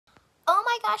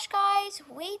my gosh, guys,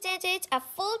 we did it. A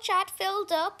full chat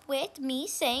filled up with me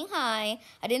saying hi.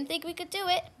 I didn't think we could do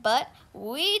it, but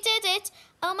we did it.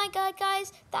 Oh my god,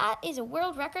 guys, that is a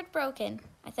world record broken,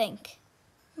 I think.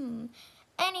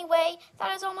 Anyway,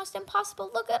 that is almost impossible.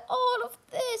 Look at all of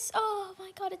this. Oh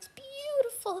my god, it's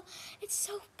beautiful. It's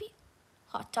so beautiful.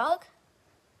 Hot dog?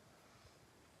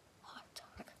 Hot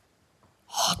dog.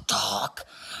 Hot dog?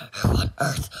 Who on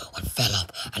earth would fill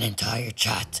up an entire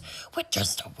chat with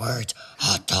just a word,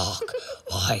 hot dog?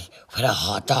 Why, with a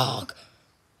hot dog?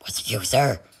 Was it you,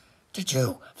 sir? Did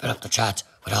you fill up the chat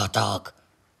with hot dog?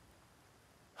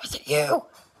 Was it you?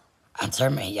 Answer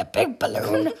me, you big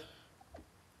balloon.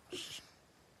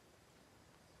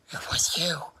 It was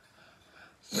you.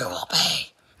 You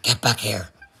obey. Get back here.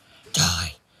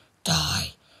 Die.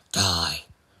 Die. Die.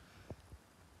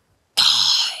 Die.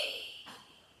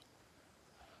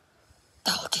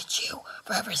 That'll teach you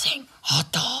for everything.